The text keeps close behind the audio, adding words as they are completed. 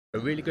A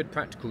really good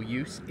practical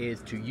use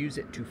is to use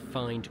it to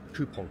find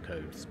coupon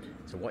codes.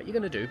 So what you're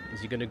going to do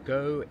is you're going to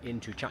go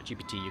into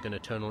ChatGPT, you're going to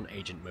turn on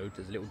agent mode,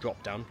 there's a little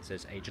drop down that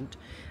says agent,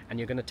 and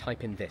you're going to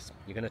type in this.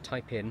 You're going to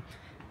type in,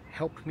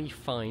 help me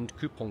find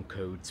coupon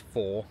codes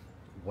for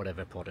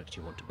whatever product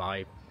you want to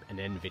buy, an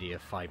NVIDIA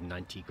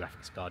 590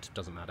 graphics card,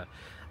 doesn't matter.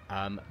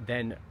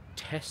 Then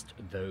test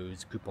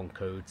those coupon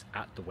codes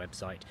at the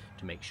website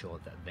to make sure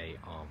that they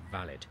are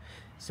valid.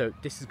 So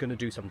this is going to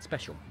do something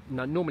special.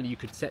 Now normally you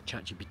could set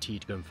ChatGPT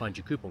to go and find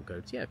your coupon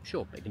codes. Yeah,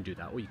 sure, they can do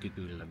that, or you could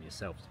Google them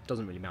yourself. It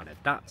doesn't really matter.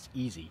 That's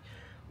easy.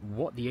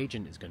 What the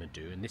agent is going to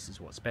do, and this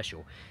is what's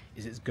special,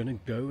 is it's going to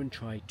go and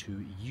try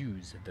to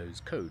use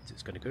those codes.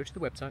 It's going to go to the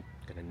website,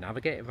 it's going to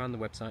navigate around the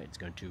website, it's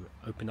going to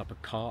open up a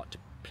cart,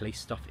 place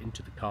stuff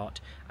into the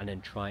cart, and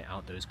then try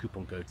out those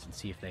coupon codes and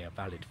see if they are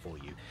valid for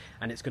you.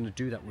 And it's going to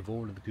do that with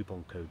all of the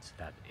coupon codes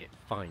that it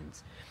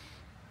finds.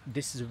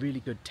 This is a really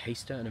good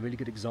taster and a really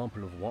good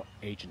example of what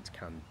agents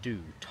can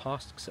do.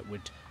 Tasks that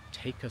would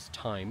take us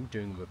time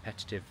doing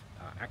repetitive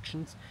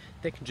actions,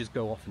 they can just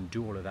go off and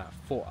do all of that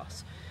for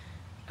us.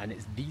 And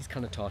it's these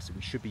kind of tasks that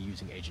we should be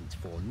using agents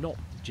for, not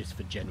just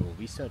for general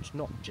research,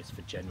 not just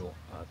for general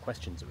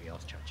questions that we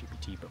ask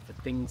ChatGPT, but for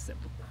things that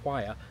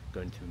require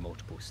going through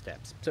multiple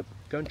steps. So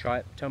go and try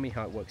it, tell me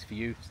how it works for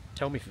you,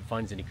 tell me if it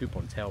finds any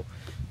coupons. Hell,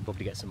 you'll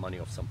probably get some money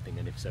off something,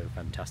 and if so,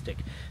 fantastic.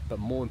 But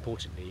more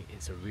importantly,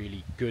 it's a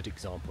really good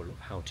example of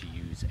how to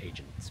use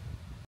agents.